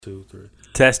Two, three.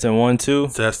 Testing 1 2.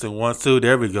 Testing 1 2.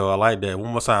 There we go. I like that. One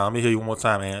more time. Let me hear you one more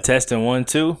time, man. Testing 1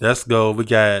 2. Let's go. We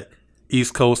got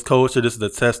East Coast Culture. This is the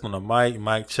test on the mic.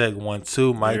 Mic check 1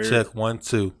 2. Mic check 1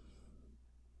 2.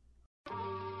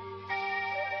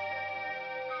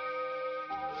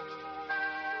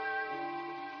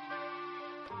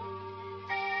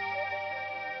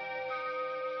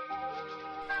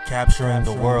 Capturing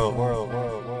the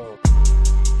world.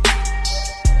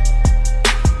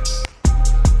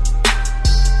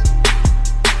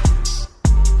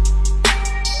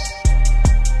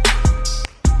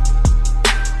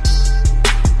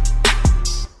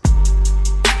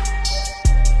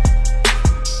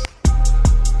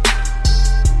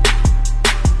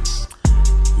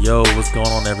 Yo, what's going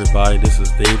on, everybody? This is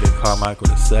David Carmichael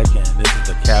II, and this is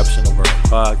the Caption of Our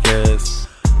Podcast,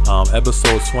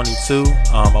 episode 22.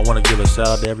 I want to give a shout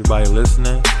out to everybody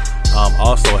listening.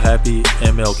 Also, happy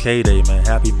MLK Day, man.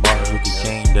 Happy Martin Luther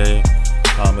King Day.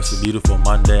 It's a beautiful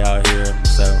Monday out here in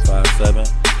 757.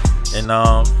 And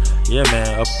yeah,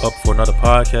 man, up for another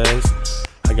podcast.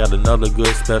 I got another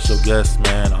good special guest,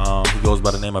 man. He goes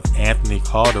by the name of Anthony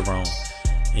Calderon.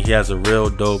 And he has a real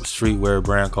dope streetwear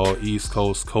brand called East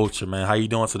Coast Culture, man. How you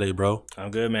doing today, bro?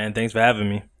 I'm good, man. Thanks for having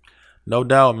me. No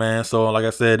doubt, man. So, like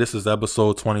I said, this is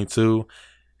episode 22.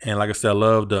 And like I said, I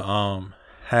love to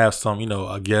have some,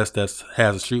 a guest that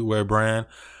has a streetwear brand.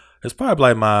 It's probably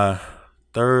like my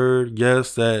third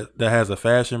guest that has a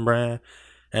fashion brand.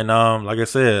 And like I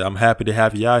said, I'm happy to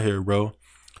have you out here, bro.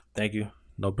 Thank you.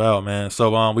 No doubt, man.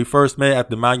 So we first met at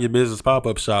the Mind Your Business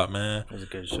pop-up shop, man. It was a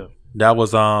good show. That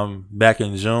was back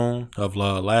in June of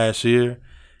last year,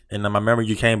 and I remember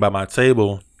you came by my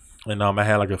table, and I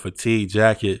had like a fatigue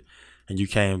jacket, and you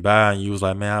came by and you was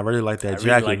like, "Man, I really like that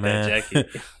jacket, man." That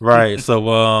jacket. Right.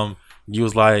 So you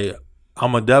was like,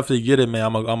 "I'm gonna definitely get it, man.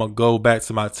 I'm gonna go back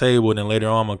to my table, and then later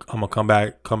on, I'm gonna come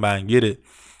by and get it."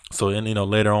 So and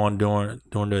later on during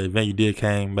the event, you did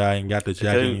came by and got the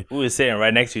jacket. We were sitting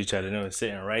right next to each other, and it was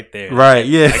sitting right there. Right.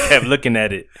 Yeah. I kept looking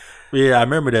at it. Yeah, I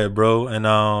remember that, bro. And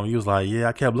you was like, "Yeah,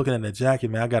 I kept looking at that jacket,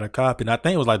 man. I got a copy." And I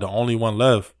think it was like the only one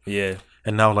left. Yeah.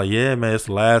 And I was like, "Yeah, man, it's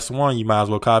the last one. You might as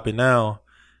well copy it now."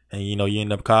 And you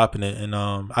end up copying it. And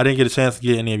I didn't get a chance to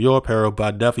get any of your apparel, but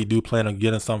I definitely do plan on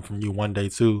getting something from you one day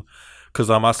too. Cause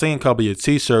I seen a couple of your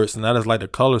t-shirts, and that is like the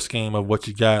color scheme of what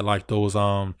you got. Like those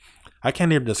I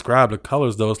can't even describe the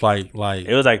colors though. It's like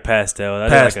it was like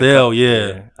pastel.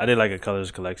 Yeah. I did like a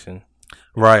colors collection.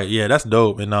 Right. Yeah, that's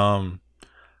dope. And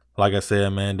like I said,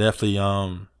 man, definitely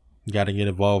got to get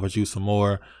involved with you some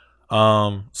more.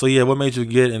 So yeah, what made you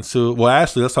get into? Well,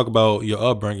 actually, let's talk about your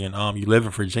upbringing. You live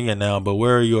in Virginia now, but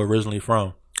where are you originally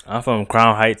from? I'm from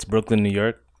Crown Heights, Brooklyn, New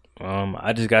York.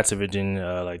 I just got to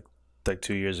Virginia like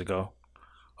 2 years ago.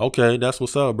 Okay, that's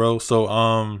what's up, bro.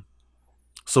 So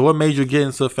so what made you get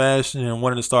into fashion and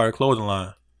wanted to start a clothing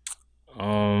line?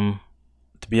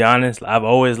 To be honest, I've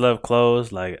always loved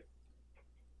clothes. Like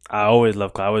I always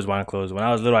wanted clothes. When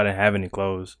I was little, I didn't have any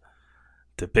clothes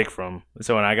to pick from.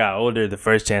 So when I got older, the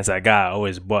first chance I got, I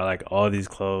always bought like all these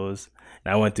clothes.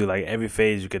 And I went through like every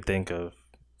phase you could think of.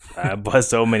 I bought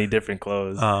so many different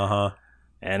clothes.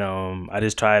 And I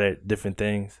just tried different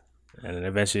things, and then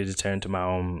eventually it just turned to my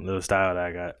own little style that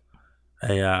I got.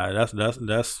 Hey,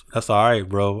 that's all right,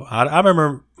 bro. I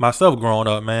remember myself growing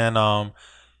up, man.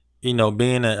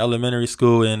 Being in elementary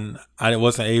school, and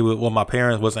my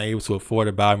parents wasn't able to afford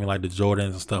to buy me like the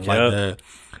Jordans and stuff like that.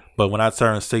 But when I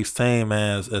turned 16,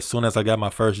 man, as soon as I got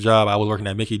my first job, I was working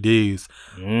at Mickey D's.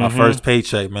 My first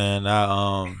paycheck, man.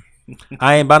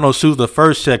 I ain't buy no shoes the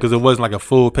first check because it wasn't like a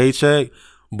full paycheck.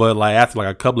 But like after like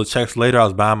a couple of checks later, I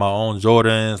was buying my own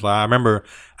Jordans. Like I remember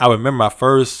my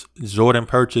first Jordan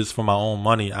purchase for my own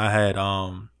money. I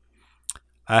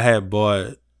had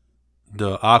bought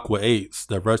the Aqua 8s,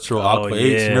 the retro Aqua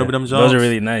 8s. Remember them, Jones? Those are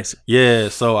really nice. Yeah,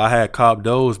 so I had copped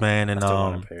those, man. And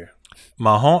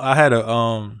I had a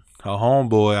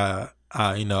homeboy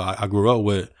I grew up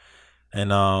with,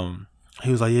 and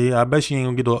he was like, "Yeah, I bet you ain't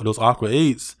gonna get those Aqua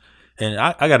 8s." And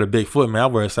I got a big foot, man. I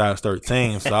wear a size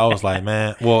 13, so I was like,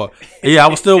 man. Well, yeah, I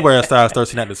was still wearing a size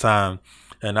 13 at the time,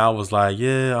 and I was like,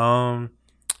 yeah, I'm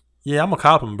gonna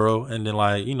cop them, bro. And then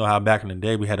like, how back in the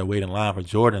day we had to wait in line for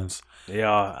Jordans. Yeah,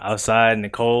 outside in the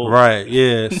cold. Right.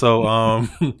 Yeah. So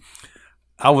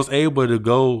I was able to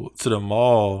go to the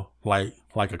mall like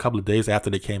a couple of days after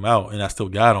they came out, and I still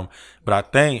got them. But I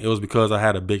think it was because I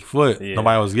had a big foot. Yeah.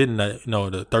 Nobody was getting that.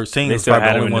 The 13 was probably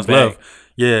the only ones left.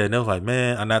 Yeah, and it was like,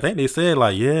 man, and I think they said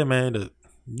like, yeah, man,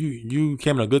 you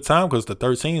came in a good time because the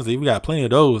 13s, we got plenty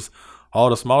of those. All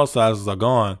the smaller sizes are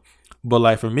gone. But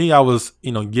like for me, I was,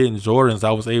 getting Jordans.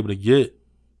 I was able to get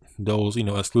those,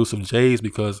 exclusive J's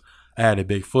because I had a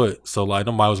big foot, so like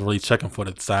nobody was really checking for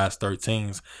the size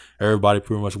 13s. Everybody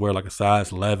pretty much wear like a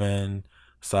size 11,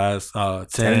 size 10,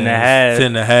 10 and a half. 10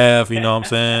 and a half. You know what I'm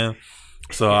saying?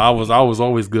 So I was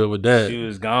always good with that. She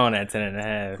was gone at 10 and a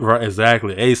half. Right,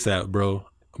 exactly, ASAP, bro.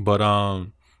 But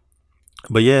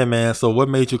yeah, man. So what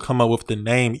made you come up with the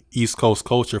name East Coast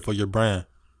Culture for your brand?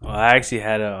 Well, I actually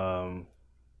had a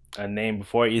name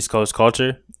before East Coast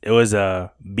Culture. It was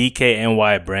a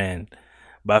BKNY brand,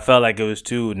 but I felt like it was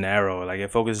too narrow. Like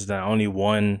it focuses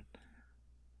on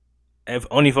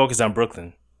only focused on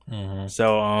Brooklyn. Mm-hmm.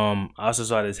 So I also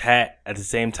saw this hat at the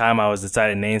same time. I was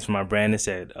deciding names for my brand. It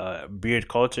said Beard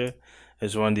Culture.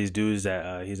 It's one of these dudes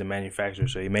that he's a manufacturer,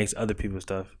 so he makes other people's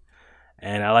stuff.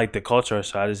 And I like the culture,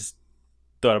 so I just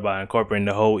thought about incorporating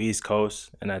the whole East Coast,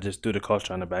 and I just threw the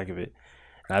culture on the back of it.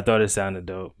 And I thought it sounded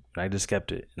dope. And I just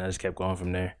kept it, and I just kept going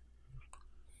from there.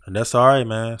 And that's all right,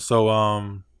 man. So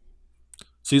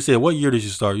so you said what year did you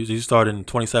start? You started in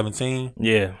 2017?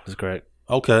 Yeah, that's correct.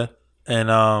 Okay. And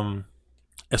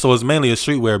so it's mainly a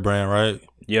streetwear brand, right?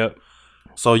 Yep.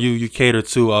 So you cater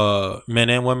to men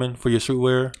and women for your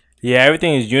streetwear? Yeah,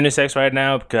 everything is unisex right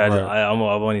now because Right. I've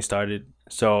only started.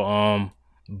 So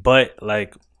but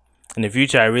like in the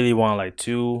future, I really want like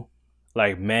two,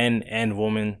 like men and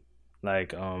women,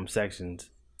 like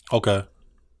sections. Okay.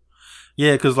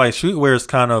 Yeah, because like streetwear is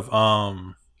kind of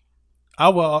I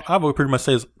would pretty much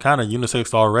say it's kind of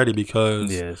unisex already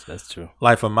because Yes, that's true.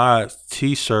 like for my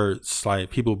t-shirts, like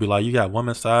people be like, you got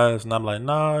women's size, and I'm like,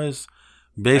 nah, it's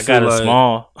I basically got a like,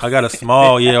 small. I got a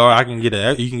small, yeah, or I can get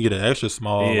you can get an extra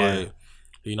small, Yeah. like,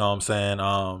 you know what I'm saying.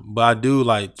 But I do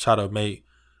like try to make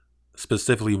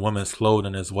specifically women's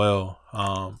clothing as well.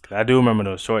 I do remember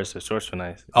those shorts. The shorts were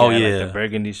nice. Oh, like yeah. the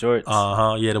burgundy shorts.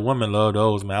 Yeah, the women love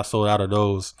those, man. I sold out of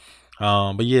those.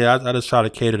 But yeah, I just try to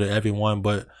cater to everyone,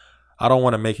 but I don't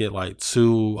want to make it like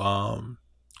too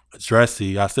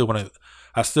dressy. I still want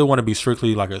to be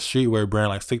strictly like a streetwear brand,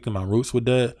 like stick to my roots with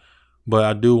that. But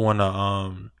I do want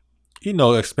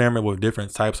to experiment with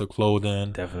different types of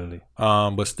clothing. Definitely.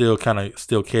 But still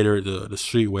cater to the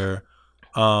streetwear.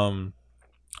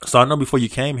 So I know before you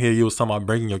came here, you was talking about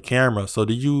bringing your camera. So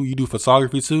do you do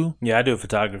photography too? Yeah, I do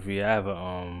photography. I have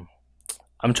I'm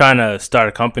trying to start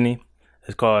a company.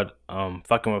 It's called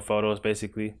Fucking with Photos,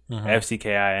 basically. Mhm.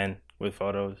 FCKIN with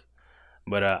photos.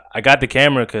 But I got the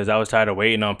camera because I was tired of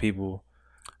waiting on people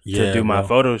to do my bro.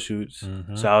 photo shoots.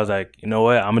 Mhm. So I was like, you know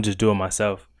what? I'm gonna just do it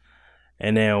myself.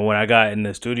 And then when I got in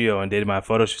the studio and did my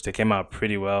photo shoots, it came out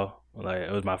pretty well. Like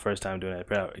it was my first time doing it.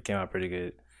 It came out pretty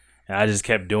good. And I just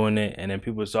kept doing it, and then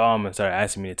people saw them and started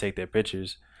asking me to take their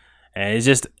pictures. And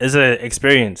it's an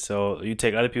experience. So you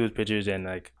take other people's pictures, and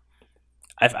like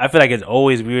I feel like it's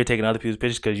always weird taking other people's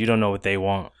pictures because you don't know what they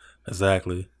want.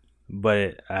 Exactly.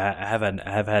 But I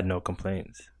have had no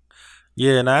complaints.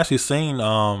 Yeah, and I actually seen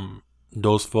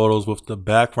those photos with the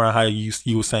background. How you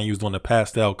were saying you was doing the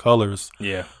pastel colors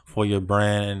Yeah, for your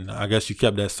brand, and I guess you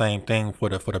kept that same thing for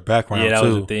the background yeah, that too.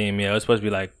 was the theme. Yeah, it was supposed to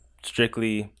be like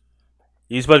strictly.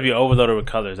 You're supposed to be overloaded with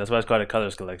colors. That's why it's called a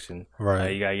colors collection.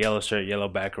 Right. You got yellow shirt, yellow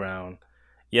background,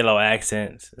 yellow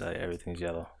accents. Like everything's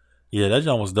yellow. Yeah, that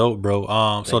joint was dope, bro.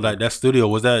 So Thank like that studio,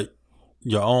 was that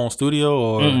your own studio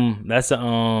or? That's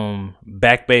a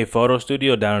Back Bay Photo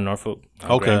Studio down in Norfolk.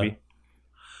 on Okay. Granby.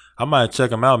 I might check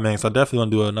them out, man. So I definitely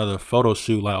gonna do another photo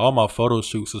shoot. Like all my photo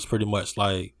shoots is pretty much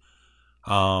like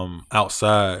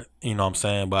outside. You know what I'm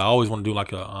saying? But I always want to do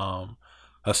like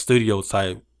a studio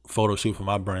type photo shoot for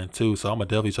my brand too. So I'm gonna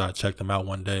definitely try to check them out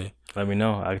one day. Let me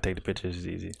know. I can take the pictures. It's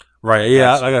easy. Right?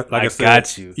 Yeah. Got Like I I said,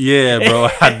 got you. Yeah, bro.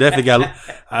 I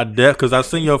definitely because I've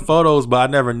seen your photos, but I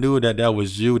never knew that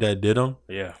was you that did them.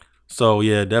 Yeah, So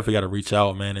yeah, definitely got to reach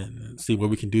out, man, and see what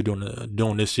we can do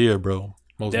during this year, bro.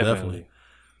 Most definitely.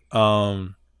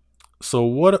 So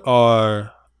what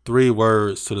are 3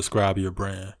 words to describe your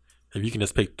brand? If you can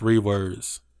just pick 3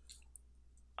 words.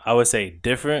 I would say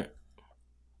different.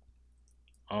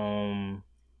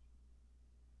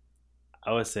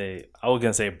 I was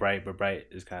gonna say bright, but bright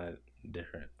is kind of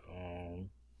different.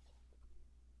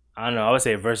 I don't know. I would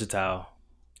say versatile.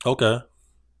 Okay.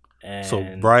 And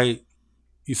So bright.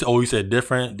 You said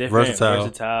different,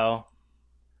 versatile,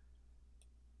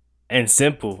 and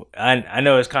simple. I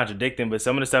know it's contradicting, but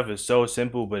some of the stuff is so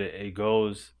simple, but it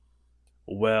goes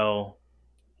well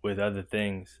with other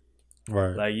things.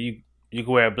 Right. Like you can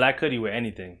wear a black hoodie with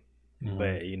anything, Mhm. but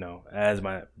it has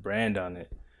my brand on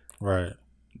it. Right.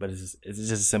 But it's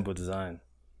just a simple design.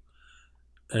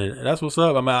 Hey, that's what's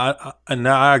up. I mean, and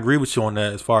now I agree with you on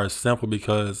that as far as simple,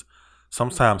 because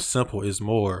sometimes simple is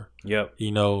more. Yep.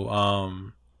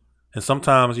 And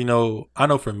sometimes, I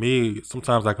know for me,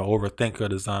 sometimes I can overthink a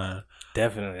design.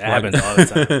 Definitely. That happens all the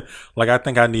time. Like, I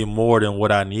think I need more than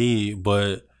what I need,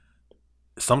 but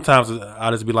sometimes I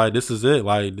just be like, this is it.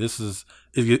 Like,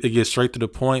 it gets straight to the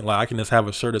point. Like, I can just have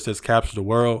a shirt that says capture the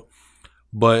world,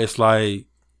 but it's like,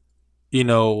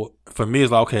 for me,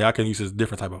 it's like, okay, I can use this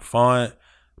different type of font,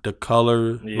 the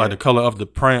color, like the color of the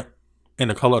print and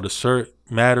the color of the shirt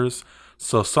matters.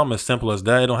 So something as simple as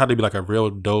that. It don't have to be like a real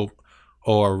dope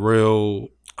or a real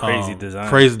crazy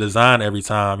design every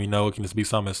time. It can just be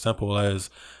something as simple as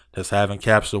just having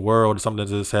capture the world, or something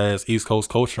that just has East Coast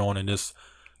culture on it. Just,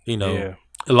 as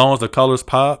long as the colors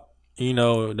pop,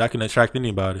 that can attract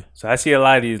anybody. So I see a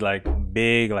lot of these like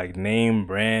big, like name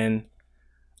brand,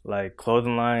 like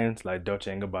clothing lines, like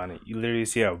Dolce & Gabbana. You literally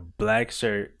see a black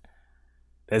shirt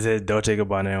that says Dolce &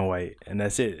 Gabbana in white, and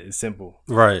that's it. It's simple,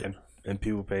 right? And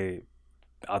people pay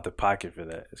out the pocket for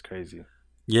that. It's crazy.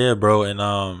 Yeah, bro,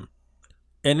 and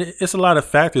it's a lot of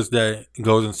factors that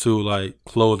goes into like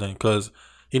clothing, because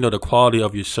the quality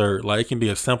of your shirt. Like, it can be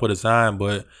a simple design,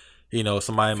 but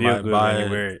somebody might buy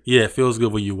it. Yeah, it feels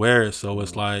good when you wear it. So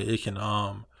it's like it can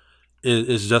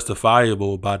it's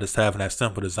justifiable by just having that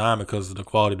simple design because of the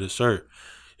quality of the shirt.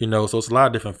 So it's a lot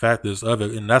of different factors of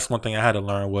it, and that's one thing I had to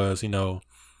learn was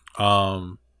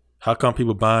how come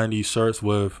people buying these shirts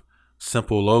with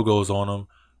simple logos on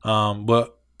them?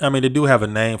 But I mean, they do have a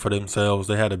name for themselves.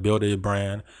 They had to build a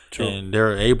brand. True. And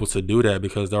they're able to do that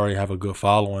because they already have a good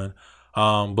following.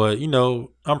 But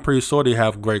I'm pretty sure they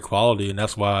have great quality, and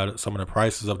that's why some of the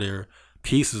prices of their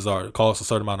pieces cost a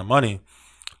certain amount of money.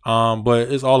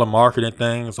 But it's all a marketing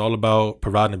thing. It's all about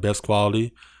providing the best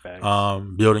quality,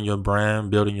 building your brand,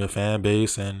 building your fan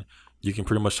base, and you can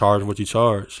pretty much charge what you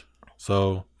charge.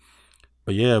 So,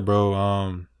 but yeah,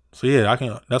 bro. So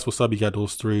yeah, that's what's up. You got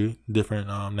those 3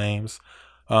 different names.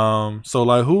 So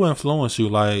like, who influenced you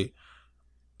like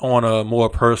on a more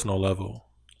personal level,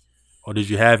 or did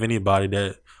you have anybody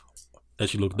that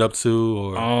you looked up to,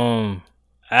 or?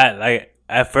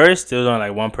 At first it was on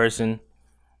like one person.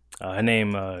 Her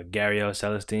name Gabrielle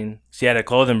Celestine. She had a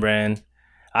clothing brand.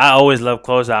 I always loved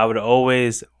clothes. So I would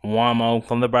always want my own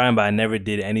clothing brand, but I never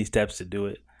did any steps to do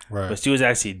it. Right. But she was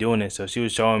actually doing it, so she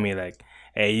was showing me like,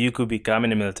 hey, you could become in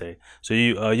the military. So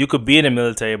you could be in the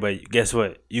military, but guess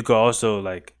what? You could also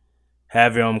like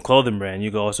have your own clothing brand.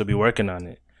 You could also be working on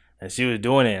it. And she was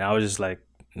doing it, and I was just like,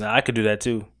 nah, I could do that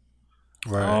too.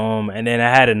 Right. And then I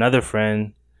had another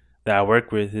friend that I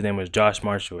worked with. His name was Josh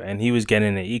Marshall, and he was getting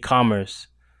into e-commerce.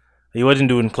 He wasn't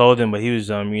doing clothing, but he was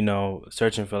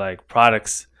searching for like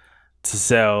products to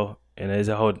sell, and there's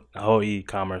a whole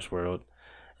e-commerce world.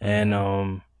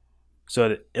 And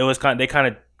so it was they kind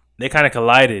of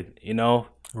collided,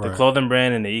 the clothing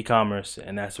brand and the e-commerce,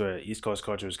 and that's where East Coast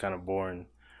culture was kind of born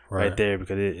right there,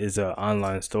 because it is an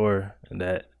online store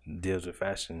that deals with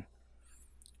fashion.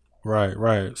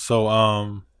 Right. So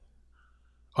are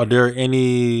there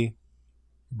any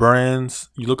brands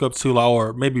you look up to,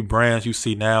 or maybe brands you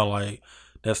see now like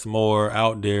that's more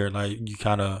out there, like you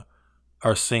kind of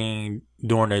are seeing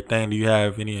doing their thing? Do you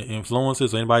have any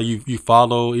influences or anybody you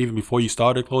follow even before you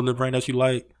started a clothing brand that you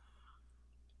like?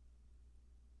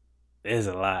 There's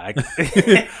a lot.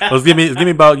 Let's give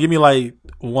me like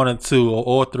 1 or 2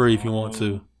 or 3 if you want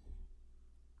to.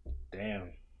 Damn.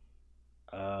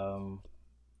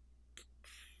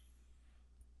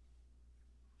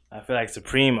 I feel like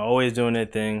Supreme always doing their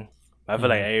thing. I feel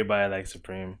like everybody likes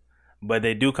Supreme, but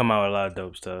they do come out with a lot of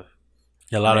dope stuff.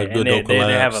 Yeah, a lot of good dope collabs.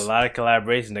 They have a lot of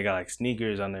collaborations. They got like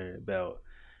sneakers on their belt,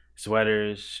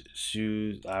 sweaters,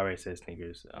 shoes. I already said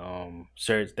sneakers.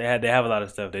 Shirts. They have a lot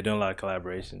of stuff. They're doing a lot of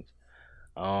collaborations.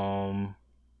 I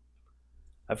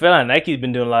feel like Nike's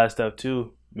been doing a lot of stuff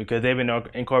too, because they've been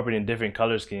incorporating different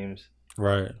color schemes.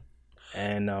 Right.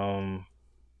 And I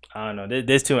don't know.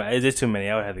 There's too many.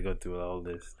 I would have to go through all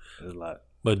this. There's a lot.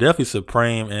 But definitely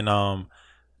Supreme and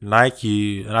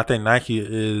Nike, and I think Nike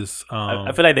is.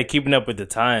 I feel like they're keeping up with the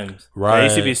times. Right. They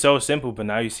used to be so simple, but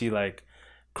now you see like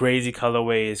crazy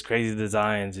colorways, crazy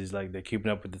designs. It's like they're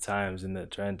keeping up with the times and the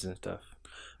trends and stuff.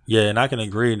 Yeah, and I can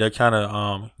agree. They're kind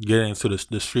of getting into the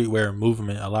streetwear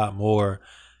movement a lot more,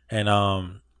 and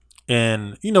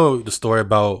the story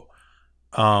about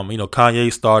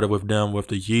Kanye started with them with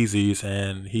the Yeezys,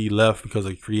 and he left because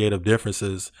of creative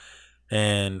differences.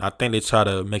 And I think they try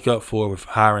to make up for it with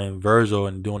hiring Virgil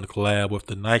and doing the collab with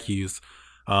the Nikes.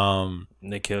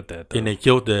 They killed that, though. And they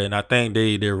killed that. And I think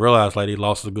they realized like they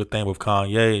lost a good thing with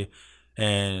Kanye,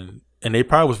 and they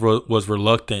probably was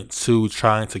reluctant to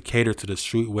trying to cater to the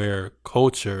streetwear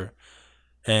culture.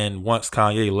 And once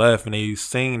Kanye left, and they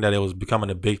seen that it was becoming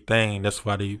a big thing, that's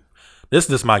why they this is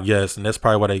just my guess, and that's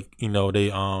probably why they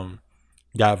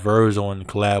got Virgil and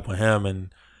collab with him,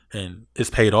 and it's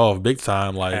paid off big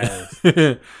time. Like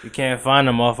you can't find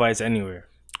them Off-Whites anywhere,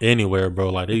 bro.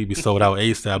 Like they be sold out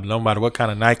ASAP. No matter what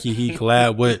kind of Nike he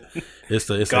collab with, it's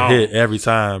a hit every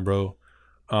time, bro.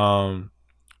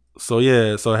 So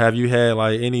yeah. So have you had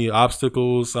like any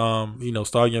obstacles?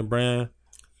 Starting your brand.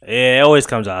 Yeah, it always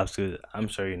comes to obstacles. I'm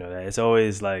sure you know that. It's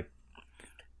always like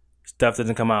stuff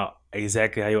doesn't come out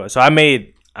exactly how you want. So I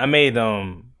made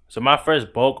so my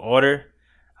first bulk order,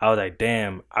 I was like,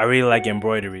 damn, I really like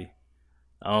embroidery.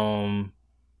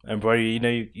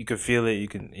 Embroidery, you can feel it,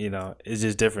 it's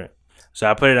just different. So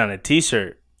I put it on a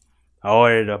t-shirt. I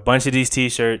ordered a bunch of these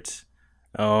t-shirts.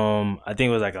 I think it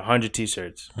was like 100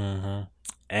 t-shirts. Mm-hmm.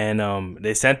 And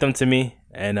they sent them to me,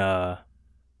 and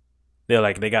they're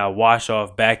like, they got wash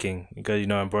off backing because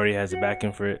embroidery has a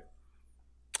backing for it.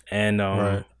 And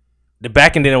right. The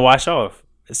backing didn't wash off.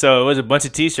 So it was a bunch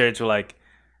of t-shirts with like,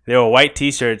 they were white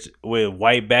t-shirts with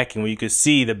white backing where you could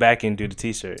see the backing through the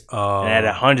t-shirt. And I had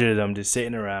 100 of them just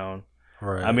sitting around.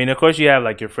 Right. I mean, of course you have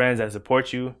like your friends that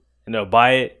support you and they'll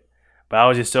buy it. But I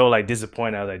was just so like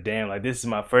disappointed. I was like, damn, like this is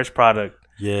my first product.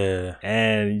 Yeah.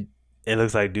 And it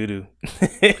looks like doo-doo.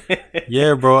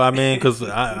 Yeah, bro. I mean, because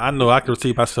I know I can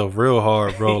see myself real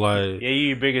hard, bro. Like, yeah, you're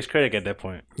your biggest critic at that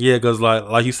point. Yeah, because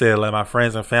like you said, like my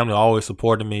friends and family always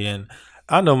supported me, and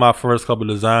I know my first couple of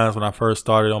designs when I first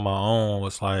started on my own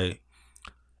was like,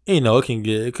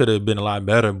 it could have been a lot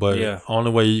better, but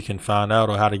only way you can find out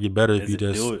or how to get better if you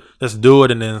just do it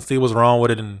and then see what's wrong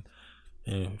with it and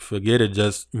forget it,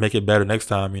 just make it better next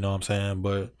time. You know what I'm saying?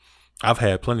 But I've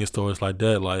had plenty of stories like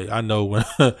that. Like I know when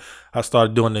I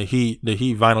started doing the heat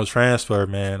vinyl transfer,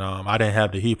 man, I didn't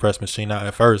have the heat press machine out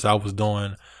at first. I was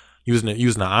using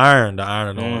the iron it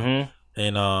on,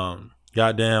 and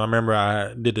goddamn, I remember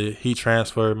I did the heat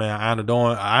transfer, man. I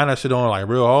ironed that shit on like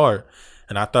real hard,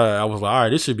 and I thought I was like, all right,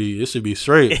 this should be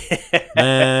straight.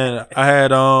 Man, I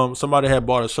had somebody had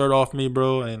bought a shirt off me,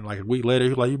 bro, and like a week later, he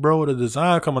was like, bro, the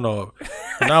design coming off,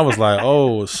 and I was like,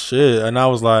 oh shit, and I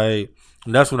was like.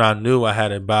 And that's when I knew I had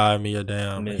to buy me a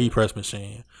damn heat press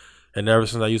machine. And ever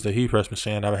since I used the heat press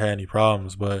machine, I never had any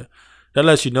problems. But that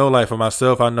lets you know, like for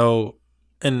myself, I know,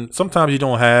 and sometimes you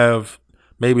don't have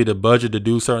maybe the budget to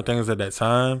do certain things at that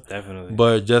time. Definitely.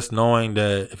 But just knowing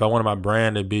that if I wanted my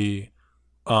brand to be,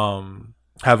 have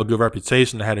a good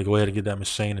reputation, I had to go ahead and get that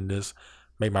machine and just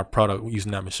make my product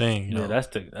using that machine. Yeah,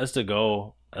 that's the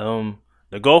goal.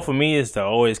 The goal for me is to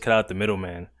always cut out the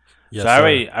middleman. Yes, so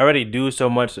I already do so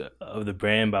much of the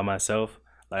brand by myself.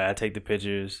 Like I take the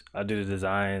pictures, I do the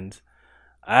designs.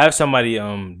 I have somebody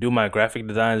do my graphic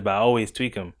designs, but I always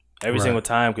tweak them every single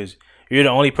time because you're the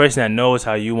only person that knows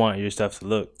how you want your stuff to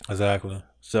look. Exactly.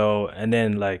 So and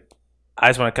then like I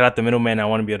just want to cut out the middleman. I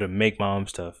want to be able to make my own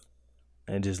stuff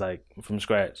and just like from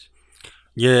scratch.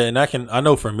 Yeah, and I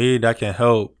know for me that can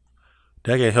help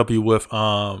you with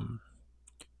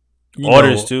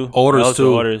orders too.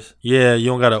 Yeah, you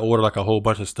don't gotta order like a whole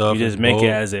bunch of stuff. You just make it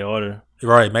as they order.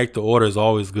 Right, make the order is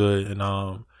always good. And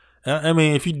I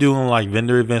mean, if you're doing like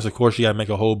vendor events, of course you gotta make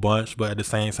a whole bunch, but at the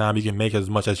same time, you can make as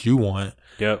much as you want.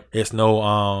 Yep. It's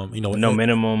no no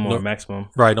minimum or maximum.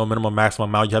 Right, no minimum maximum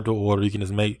amount you have to order. You can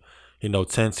just make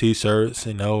 10 t-shirts,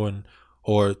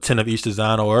 or 10 of each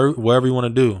design or whatever you want to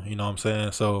do. You know what I'm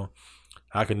saying? So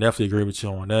I can definitely agree with you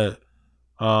on that.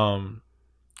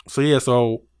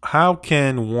 So how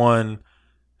can one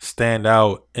stand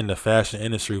out in the fashion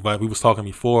industry? Like we was talking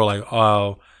before, like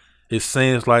it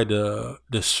seems like the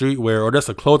streetwear or just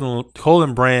a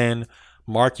clothing brand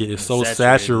market is so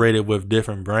saturated with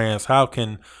different brands. How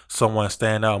can someone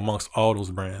stand out amongst all those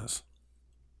brands?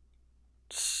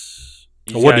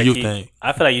 What do you think?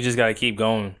 I feel like you just gotta keep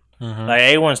going. Mm-hmm. Like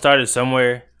everyone started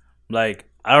somewhere. Like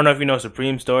I don't know if you know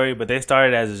Supreme story, but they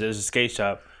started as a skate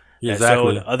shop. Yeah,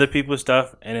 exactly. Sold other people's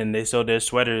stuff, and then they sold their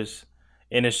sweaters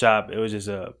in the shop. It was just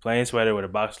a plain sweater with a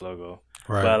box logo.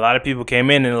 Right. But a lot of people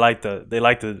came in and they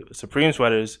liked the Supreme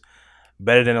sweaters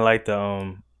better than they liked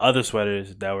the other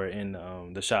sweaters that were in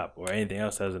the shop or anything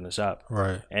else that was in the shop.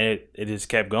 Right. And it just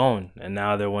kept going, and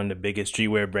now they're one of the biggest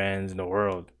streetwear brands in the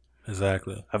world.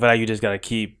 Exactly. I feel like you just gotta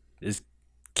keep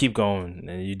going,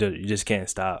 and you just can't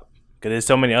stop because there's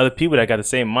so many other people that got the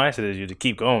same mindset as you to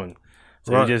keep going.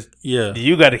 So right.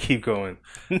 You got to keep going.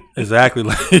 Exactly.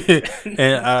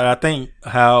 And I think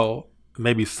how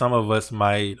maybe some of us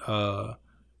might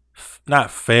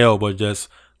not fail, but just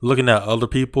looking at other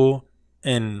people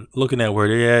and looking at where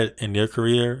they're at in their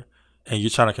career, and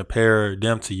you're trying to compare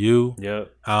them to you.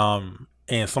 Yep.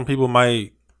 And some people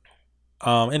might,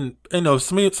 and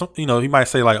you might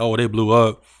say like, oh, they blew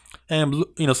up, and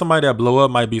somebody that blew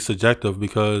up might be subjective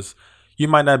because you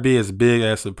might not be as big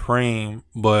as Supreme,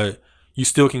 but you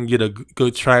still can get a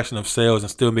good traction of sales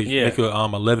and still make a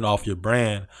living off your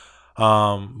brand.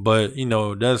 But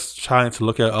that's trying to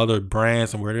look at other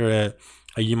brands and where they're at.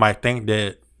 And you might think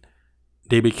that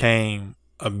they became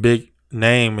a big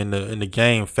name in the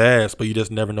game fast, but you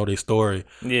just never know their story.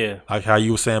 Yeah, like how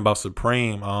you were saying about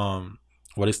Supreme.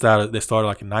 They started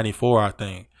like in '94, I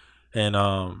think, and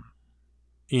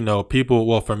people.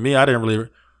 Well, for me, I didn't really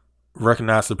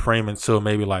recognize Supreme until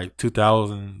maybe like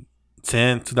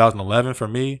 2010, 2011 for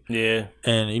me. Yeah,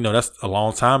 and that's a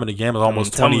long time in the game. It's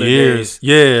almost 20 years.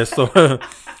 Yeah, so.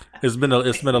 It's been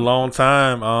a long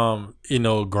time,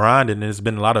 grinding, and there's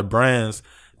been a lot of brands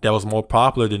that was more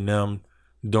popular than them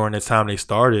during the time they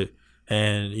started,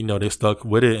 and they stuck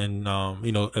with it, and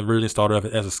it really started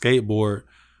as a skateboard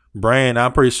brand.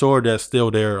 I'm pretty sure that's still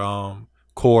their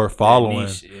core following.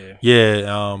 Niche,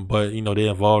 but they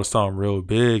involved something real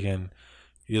big, and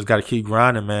you just got to keep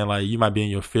grinding, man. Like, you might be in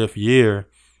your 5th year,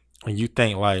 and you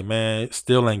think like, man, it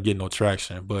still ain't getting no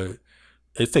traction, but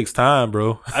it takes time,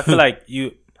 bro.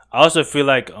 I also feel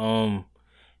like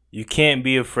you can't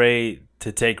be afraid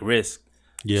to take risks.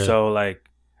 Yeah. So like,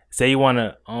 say you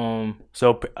wanna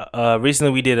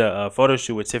recently we did a photo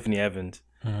shoot with Tiffany Evans,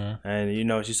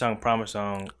 and she sung Promise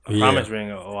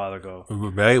Ring a while ago,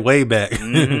 way back.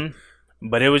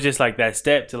 But it was just like that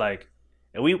step to like,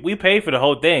 we paid for the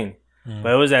whole thing,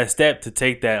 but it was that step to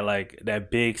take that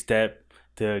big step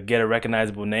to get a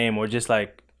recognizable name, or just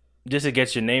to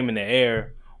get your name in the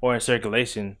air or in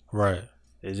circulation. Right.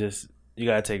 It's just, you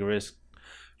gotta take a risk.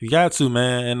 You got to,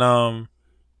 man, and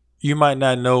you might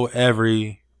not know if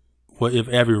every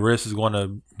risk is going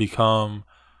to become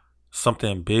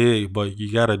something big, but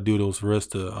you got to do those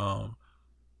risks to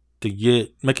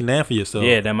make a name for yourself.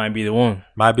 Yeah, that might be the one.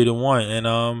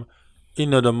 And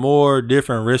the more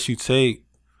different risks you take,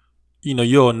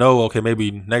 you'll know. Okay,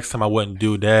 maybe next time I wouldn't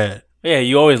do that. Yeah,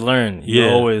 you always learn. You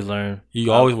always learn.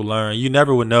 You always will learn. You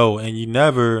never would know, and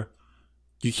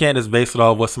you can't just base it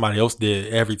off what somebody else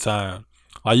did every time.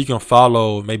 Like, you can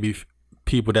follow maybe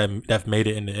people that made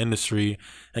it in the industry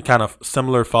and kind of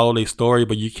similar follow their story,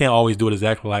 but you can't always do it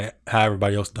exactly like how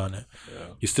everybody else done it. Yeah.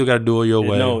 You still got to do it your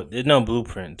way. There's no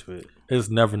blueprint to it. There's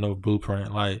never no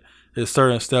blueprint. Like, there's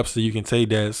certain steps that you can take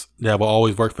that will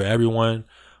always work for everyone,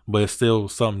 but it's still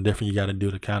something different you got to do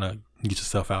to kind of get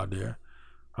yourself out there.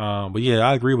 But yeah,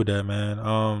 I agree with that,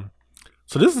 man.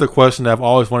 So this is a question that I've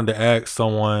always wanted to ask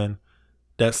someone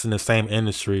that's in the same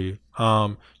industry.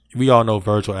 We all know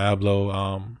Virgil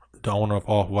Abloh, the owner of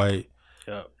Off-White.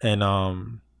 Yep.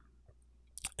 And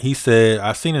he said,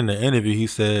 I seen in the interview, he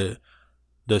said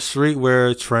the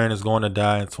streetwear trend is going to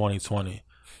die in 2020.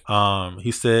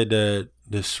 He said that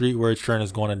the streetwear trend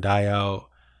is going to die out.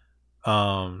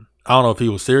 I don't know if he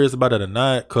was serious about it or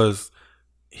not, because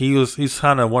he's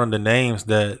kind of one of the names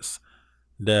that is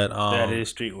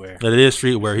streetwear. That it is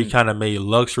streetwear. He kind of made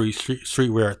luxury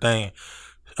streetwear a thing.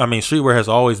 I mean, streetwear has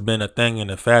always been a thing in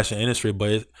the fashion industry,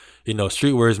 but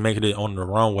streetwear is making it on the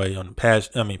runway on Paris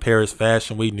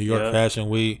Fashion Week, New York Fashion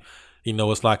Week.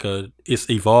 It's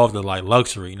evolved to like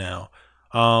luxury now.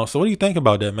 So what do you think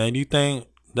about that, man? Do you think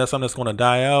that's something that's going to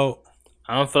die out?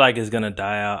 I don't feel like it's going to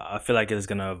die out. I feel like it's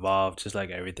going to evolve just like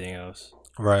everything else.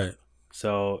 Right.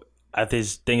 So I think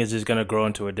it's just going to grow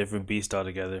into a different beast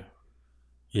altogether.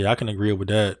 Yeah, I can agree with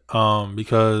that.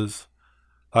 Because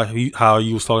like how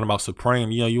you was talking about Supreme,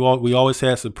 we always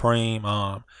had Supreme,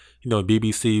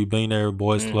 BBC, Billionaire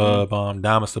Boys Club,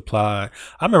 Diamond Supply.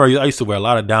 I remember I used to wear a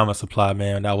lot of Diamond Supply,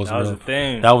 man. That was a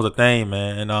thing. That was a thing,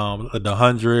 man. And the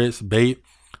Hundreds, Bape.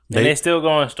 And they still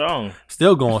going strong.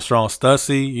 Still going strong.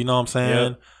 Stussy, you know what I'm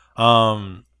saying?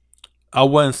 Yep. I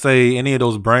wouldn't say any of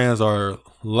those brands are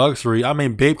luxury. I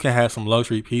mean, Bape can have some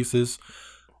luxury pieces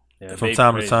from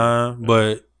time to time,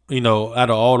 but out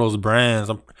of all those brands,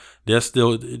 they're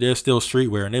still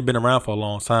streetwear, and they've been around for a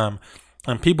long time.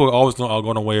 And people are always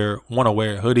want to wear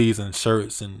hoodies and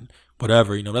shirts and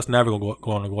whatever. That's never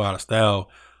going to go out of style.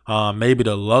 Maybe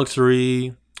the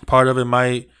luxury part of it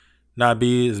might not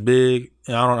be as big.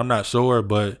 I'm not sure,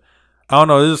 but I don't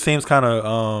know. It just seems kind of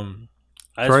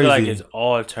I just feel like it's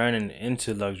all turning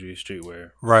into luxury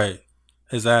streetwear. Right.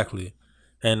 Exactly.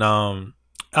 And I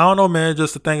don't know, man.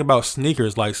 Just the thing about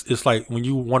sneakers, like it's like when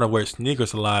you want to wear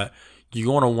sneakers a lot, you're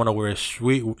gonna want to wear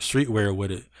streetwear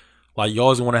with it. Like, you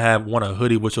always want to want a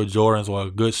hoodie with your Jordans or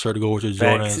a good shirt to go with your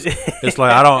Jordans. It's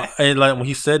like and like when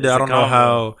he said that, I don't know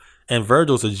how. And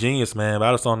Virgil's a genius, man, but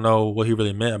I just don't know what he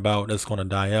really meant about that's gonna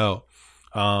die out.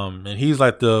 And he's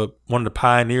like one of the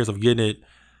pioneers of getting it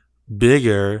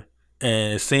bigger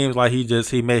And it seems like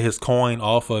he made his coin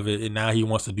off of it, and now he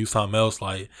wants to do something else.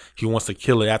 Like he wants to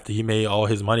kill it after he made all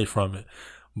his money from it.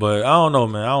 But I don't know,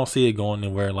 man. I don't see it going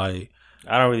anywhere. Like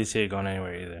I don't really see it going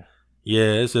anywhere either.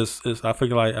 yeah, I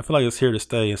feel like it's here to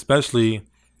stay, especially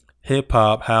hip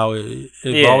hop. How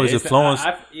it always influenced.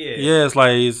 It's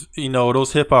like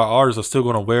those hip hop artists are still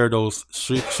gonna wear those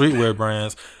streetwear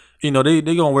brands. They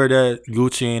gonna wear that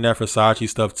Gucci and that Versace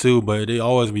stuff too, but they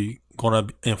always be gonna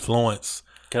influence.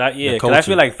 Cause I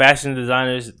feel like fashion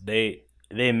designers they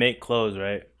make clothes,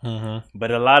 right? Mm-hmm.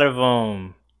 But a lot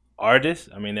of artists,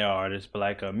 I mean they're artists, but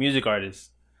like music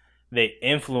artists, they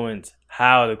influence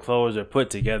how the clothes are put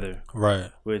together.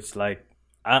 Right. Which like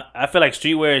I feel like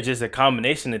streetwear is just a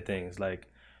combination of things. Like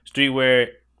streetwear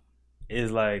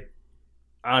is like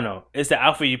I don't know, it's the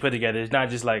outfit you put together. It's not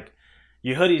just like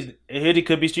your hoodies. A hoodie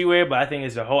could be streetwear, but I think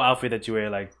it's the whole outfit that you wear.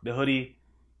 Like the hoodie.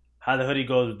 How the hoodie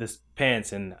goes with the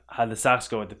pants, and how the socks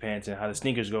go with the pants, and how the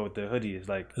sneakers go with the hoodie is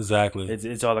like exactly.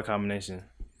 It's all a combination.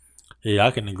 Yeah,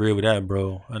 I can agree with that,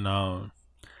 bro. And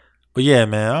but yeah,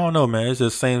 man, I don't know, man. It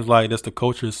just seems like the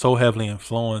culture is so heavily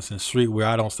influenced in streetwear.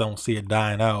 I don't see it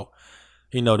dying out.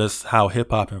 That's how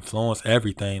hip hop influenced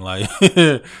everything. Like,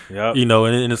 yep.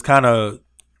 And it's kind of,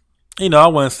 I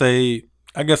wouldn't say.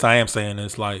 I guess I am saying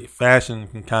this. Like, fashion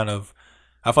can kind of.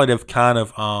 I feel like they've kind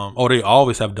of they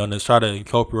always have done this, try to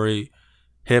incorporate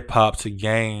hip hop to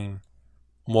gain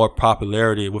more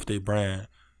popularity with their brand.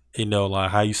 Like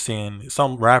how you seeing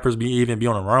some rappers even be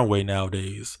on the runway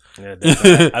nowadays. Yeah,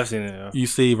 definitely. I've seen it. Yeah. You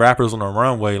see rappers on the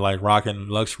runway like rocking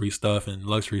luxury stuff and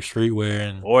luxury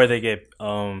streetwear, or they get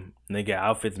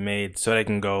outfits made so they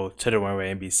can go to the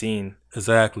runway and be seen.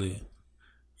 Exactly.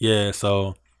 Yeah,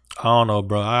 so I don't know,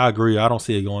 bro. I agree. I don't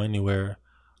see it going anywhere.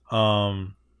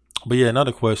 But yeah,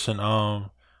 another question.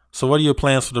 So what are your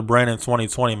plans for the brand in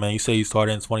 2020, man? You say you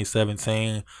started in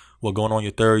 2017. We're going on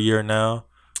your third year now.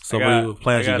 So what are your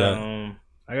plans you got?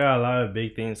 I got a lot of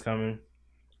big things coming.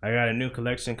 I got a new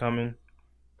collection coming.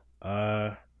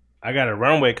 I got a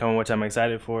runway coming, which I'm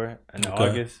excited for in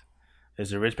August. It's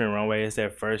the Richmond Runway. It's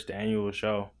their first annual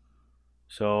show.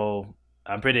 So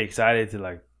I'm pretty excited to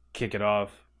like kick it off.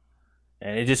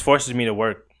 And it just forces me to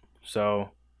work.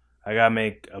 So I gotta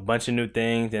make a bunch of new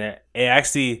things, and it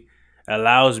actually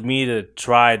allows me to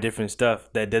try different stuff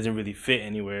that doesn't really fit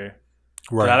anywhere.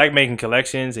 Right. I like making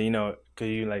collections, and cause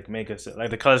you like make like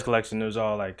the colors collection. It was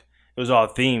all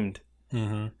themed,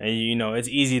 mm-hmm. And it's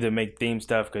easy to make themed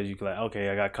stuff because you can like, okay,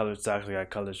 I got colored socks, I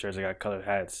got colored shirts, I got colored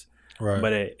hats. Right.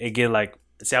 But it get like,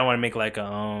 say I want to make like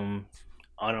an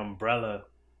umbrella,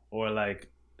 or like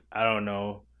I don't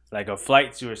know, like a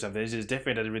flight suit or something. It's just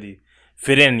different. It doesn't really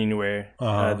fit in anywhere.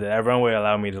 That runway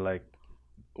allowed me to like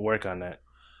work on that.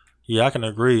 Yeah, I can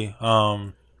agree. Yeah,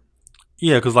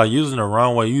 because like using the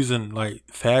runway, using like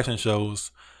fashion shows,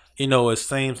 it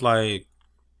seems like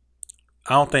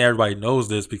I don't think everybody knows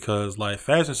this, because like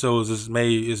fashion shows is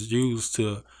used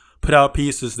to put out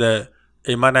pieces that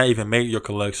it might not even make your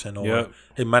collection, or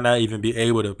it might not even be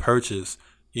able to purchase.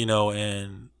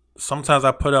 And sometimes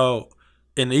I put out,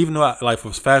 and even though like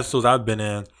for fashion shows I've been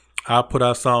in, I put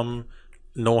out something.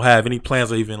 Don't have any plans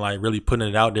of even like really putting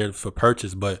it out there for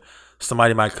purchase, but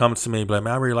somebody might come to me and be like,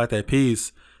 man, I really like that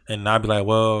piece, and I'd be like,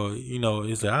 well,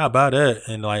 it's like, I'll buy that.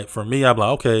 And like for me, I'd be like,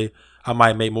 okay, I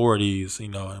might make more of these,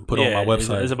 and put it on my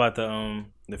website. It's about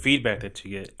the feedback that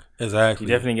you get. Exactly.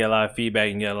 You definitely get a lot of feedback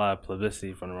and get a lot of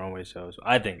publicity from the runway shows.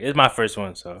 I think it's my first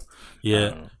one, so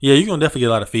yeah, you're gonna definitely get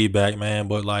a lot of feedback, man.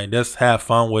 But like, just have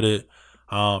fun with it.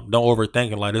 Don't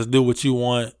overthink it. Like, just do what you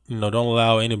want. Don't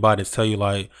allow anybody to tell you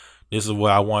like, this is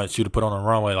what I want you to put on the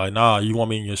runway. Like, nah, you want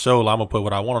me in your show? Like, I'm gonna put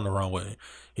what I want on the runway.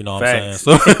 You know what I'm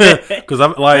saying? So, because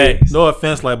I'm like, Facts. No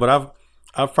offense, like, but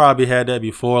I've probably had that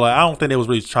before. Like, I don't think they was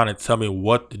really trying to tell me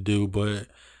what to do, but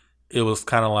it was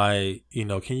kind of like,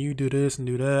 can you do this and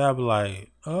do that? I'd be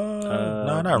like,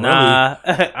 no, not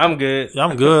really. I'm good.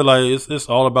 I'm good. Like, it's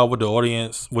all about what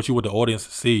you want the audience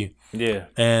to see. Yeah,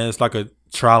 and it's like a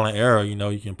trial and error.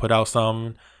 You can put out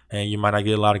something, and you might not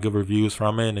get a lot of good reviews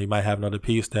from it, and you might have another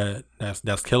piece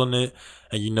that's killing it,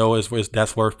 and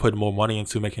that's worth putting more money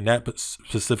into making that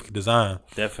specific design.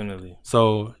 Definitely.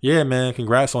 So yeah, man,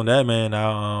 congrats on that, man.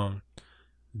 I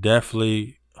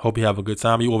definitely hope you have a good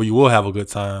time. You will have a good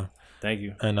time. Thank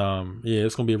you. And yeah,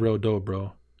 it's gonna be real dope,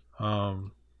 bro.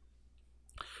 And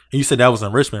you said that was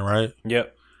in Richmond, right?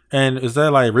 Yep. And is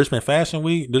that like Richmond Fashion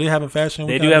Week? Do they have a fashion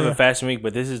week? They do have a fashion week,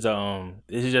 but this is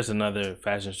just another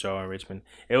fashion show in Richmond.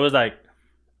 It was like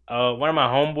one of my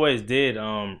homeboys did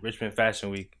Richmond Fashion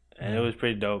Week, and it was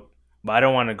pretty dope. But I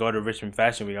don't want to go to Richmond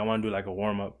Fashion Week. I want to do like a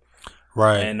warm up,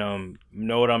 right? And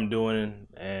know what I'm doing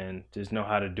and just know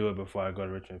how to do it before I go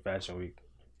to Richmond Fashion Week.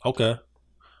 Okay.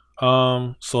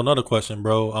 So another question,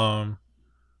 bro.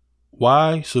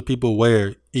 Why should people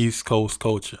wear East Coast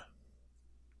culture?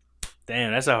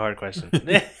 Damn, that's a hard question.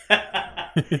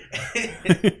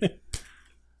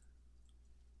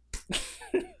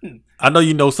 I know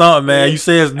you know something, man. You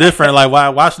say it's different. Like,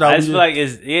 why should I? I just feel like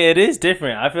it is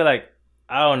different. I feel like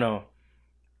I don't know.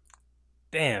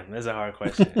 Damn, that's a hard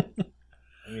question. Give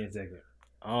me a second.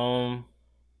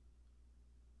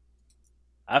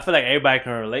 I feel like everybody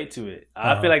can relate to it.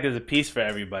 I feel like there's a piece for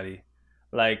everybody.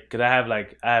 Like, cause I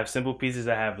have simple pieces,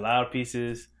 I have loud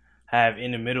pieces, I have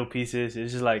in the middle pieces.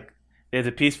 It's just like there's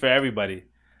a piece for everybody.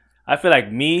 I feel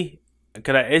like me,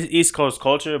 it's East Coast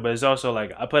culture, but it's also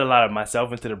like I put a lot of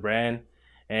myself into the brand,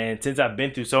 and since I've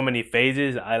been through so many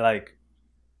phases, I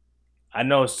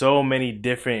know so many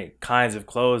different kinds of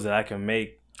clothes that I can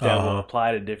make that will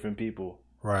apply to different people.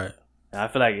 Right. And I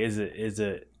feel like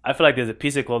I feel like there's a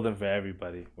piece of clothing for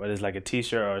everybody, whether it's like a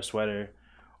t-shirt or a sweater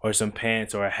or some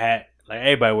pants or a hat. Like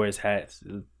everybody wears hats.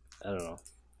 I don't know.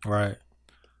 Right.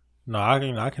 No,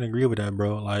 I can agree with that,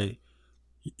 bro. Like,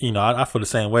 you know, I feel the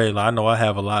same way. Like, I know I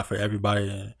have a lot for everybody,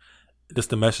 and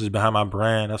just the message behind my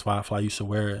brand. That's why I feel like you should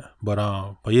wear it. But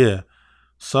yeah.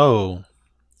 So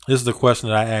this is the question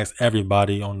that I ask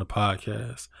everybody on the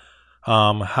podcast.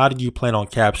 How do you plan on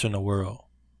capturing the world?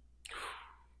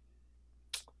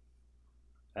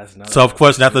 That's another tough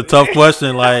question. That's a tough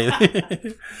question. Like,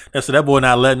 that's that boy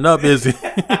not letting up, is he?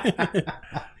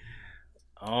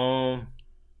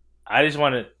 I just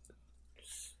want to.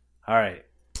 All right,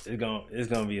 it's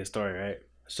gonna be a story, right?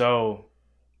 So,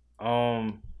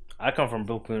 I come from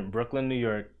Brooklyn, New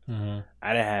York. Mm-hmm.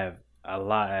 I didn't have a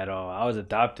lot at all. I was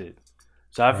adopted,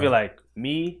 so I feel like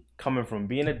me coming from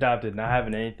being adopted, not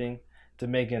having anything, to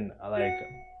making like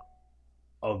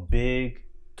a big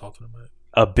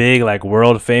like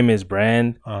world famous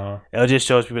brand. It just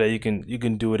shows people that you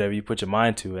can do whatever you put your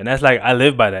mind to, and that's like I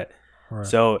live by that. Right.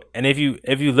 So, and if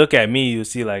you look at me, you'll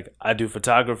see like I do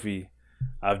photography.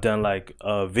 I've done like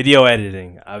video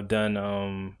editing. I've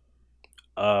done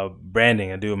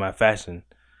branding. I do my fashion.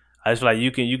 I just feel like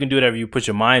you can do whatever you put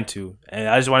your mind to, and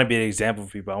I just want to be an example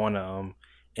for people. I want to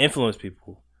influence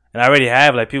people, and I already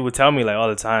have. Like people tell me like all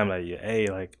the time, like, hey,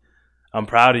 like I'm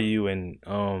proud of you, and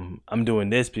I'm doing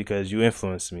this because you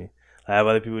influenced me. I have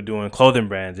other people doing clothing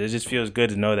brands. It just feels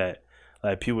good to know that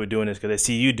like people are doing this because they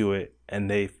see you do it,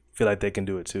 and they feel like they can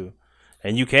do it too.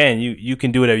 And you can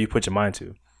do whatever you put your mind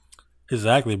to.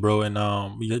 Exactly, bro. And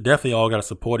we definitely all gotta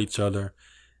support each other.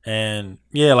 And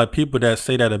yeah, like people that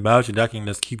say that about you, that can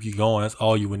just keep you going. That's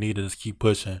all you would need to just keep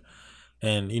pushing.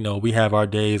 And you know, we have our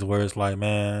days where it's like,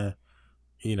 man,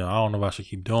 you know, I don't know if I should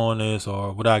keep doing this,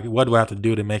 or what do I have to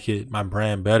do to make it my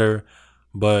brand better.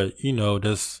 But you know,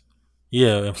 just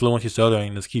influence each other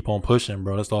and just keep on pushing,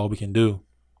 bro. That's all we can do.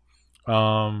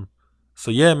 So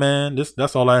yeah, man,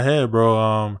 that's all I had,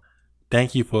 bro.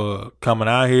 Thank you for coming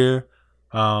out here.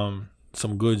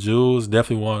 Some good jewels.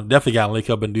 Definitely got to link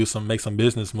up and make some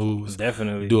business moves.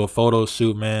 Definitely do a photo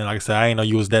shoot, man. Like I said, I didn't know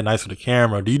you was that nice with the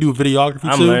camera. Do you do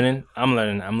videography too? I'm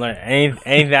learning.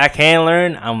 Anything I can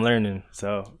learn, I'm learning.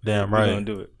 So damn right, we're gonna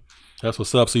do it. That's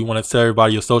what's up. So you want to tell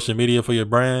everybody your social media for your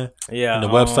brand? Yeah, and the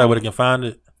website where they can find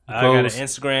it. I got an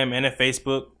Instagram and a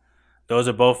Facebook. Those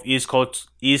are both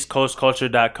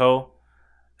EastCoastCulture.co.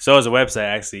 So is a website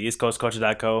actually,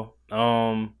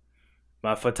 EastCoastCulture.co.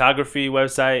 My photography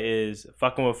website is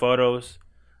Fucking With Photos,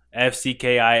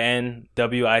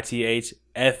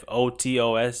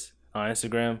 FCKINWITHFOTOS on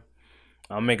Instagram.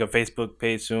 I'll make a Facebook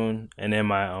page soon, and then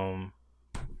my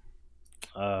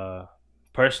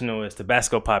personal is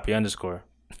Tabasco Poppy _.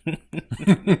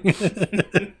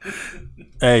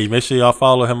 Hey, make sure y'all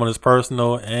follow him on his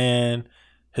personal and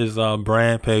his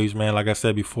brand page, man. Like I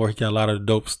said before, he got a lot of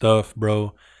dope stuff,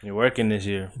 bro. You're working this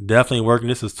year. Definitely working.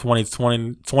 This is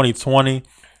 2020.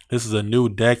 This is a new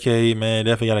decade, man.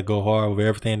 Definitely got to go hard with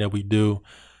everything that we do.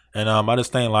 And I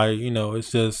just think, like, you know,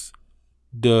 it's just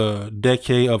the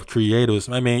decade of creators.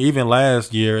 I mean, even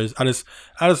last year, I just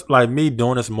like me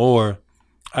doing this more.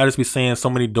 I just be seeing so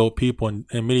many dope people and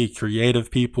many creative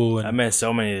people. And I met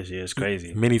so many this year. It's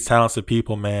crazy. Many talented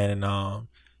people, man. And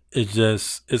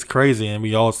it's crazy. And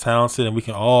we all talented, and we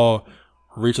can all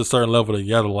reach a certain level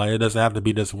together. Like, it doesn't have to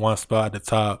be just one spot at the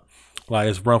top. Like,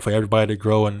 it's room for everybody to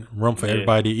grow and room for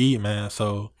everybody to eat, man.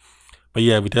 So, but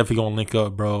yeah, we definitely gonna link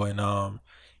up, bro. And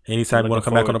anytime you want to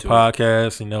come back on the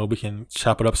podcast, you know, we can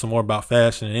chop it up some more about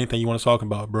fashion and anything you want to talk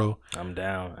about, bro. I'm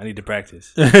down. I need to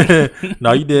practice.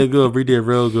 No, you did good. We did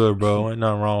real good, bro. Ain't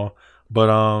nothing wrong. But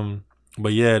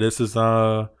yeah, this is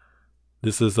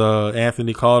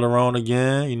Anthony Calderon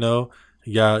again. You know,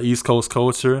 you got East Coast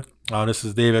Culture. This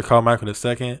is David Carmichael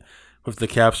II. with the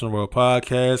Caption World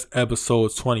Podcast,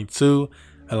 episode 22.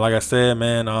 And like I said,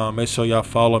 man, make sure y'all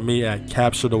follow me at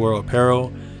Capture the World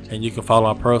Apparel. And you can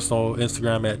follow my personal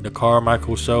Instagram at The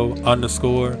Carmichael Show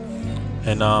 _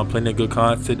 And plenty of good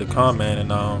content to come,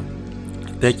 man.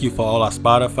 And thank you for all our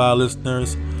Spotify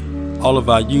listeners, all of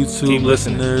our YouTube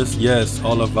listeners. Yes,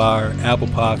 all of our Apple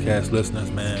Podcast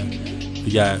listeners, man.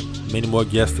 We got many more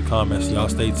guests to come, man, so y'all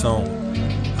stay tuned.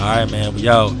 All right, man. We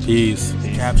out. Peace.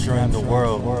 Capturing the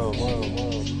world.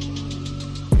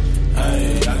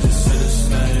 Hey, I just said the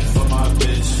same for my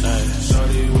bitch. Hey,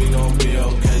 shorty, we gon' be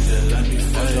okay. Just let me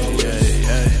fuck your bitch.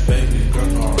 Hey, baby girl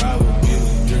gon' ride with me.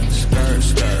 We drink skirt.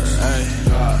 Hey,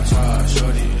 God,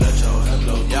 shorty, let your head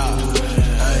blow. Yeah.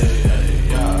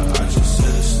 I just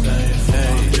said the same for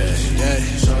my bitch. Hey,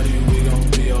 shorty, we gon'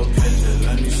 be okay. Just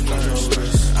let me skirt.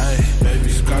 Hey, baby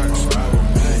skirt ride with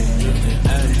me. Drifting,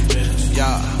 hey, bitch.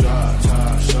 Yeah. God,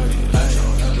 shorty, let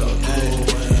your head blow.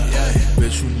 Hey,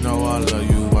 bitch, you know I love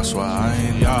you. That's why I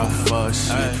ain't never fuss.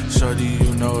 Shorty,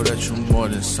 you know that you more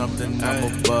than something, I'm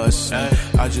a bust.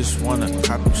 I just wanna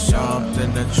cop you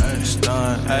something that you can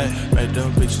stun. Make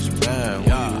them bitches mad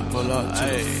when you pull up to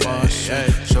the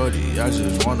function. Shorty, I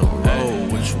just wanna roll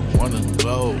with you, wanna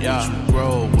glow with you,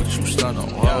 grow with you, stun on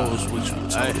hoes with you,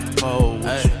 toe to pole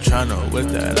with you, tryna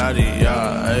with that Adiya,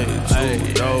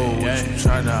 too low with you,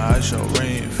 tryna ice your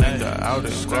ring finger out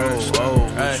and grow.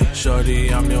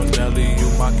 Shorty, I'm your Nelly, you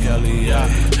my Kelly,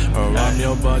 or I'm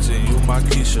your Buzzy, you my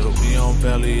Keisha, we on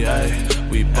belly,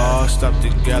 we bossed up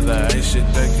together, ain't shit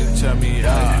they can tell me,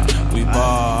 we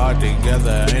ball out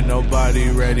together, ain't nobody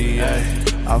ready,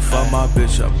 I fuck my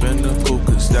bitch up in the coupe,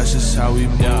 cause that's just how we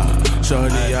move.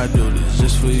 Shorty, I do this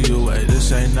just for you,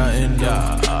 this ain't nothing new.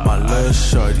 My little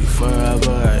shorty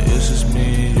forever, it's just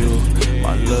me and you.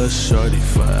 My little shorty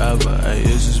forever,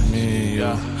 it's just me and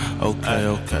you. Okay,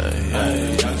 I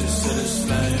just said the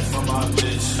same for my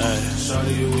bitch.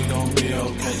 Shorty, we gon' be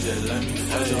okay, just let me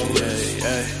fuck your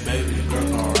bitch. Baby girl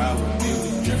gon' ride with me, we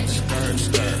drink skirt.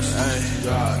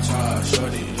 God,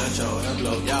 shorty, let your hair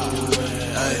blow.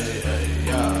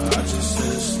 I just said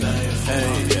the same for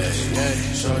my bitch.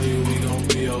 Shorty, we gon'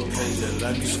 be okay, just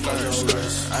let me skirt.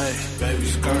 Baby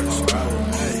skirt gon' ride with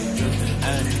me, drifting,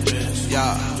 bitch.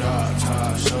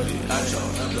 God, shorty, let your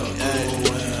hair blow.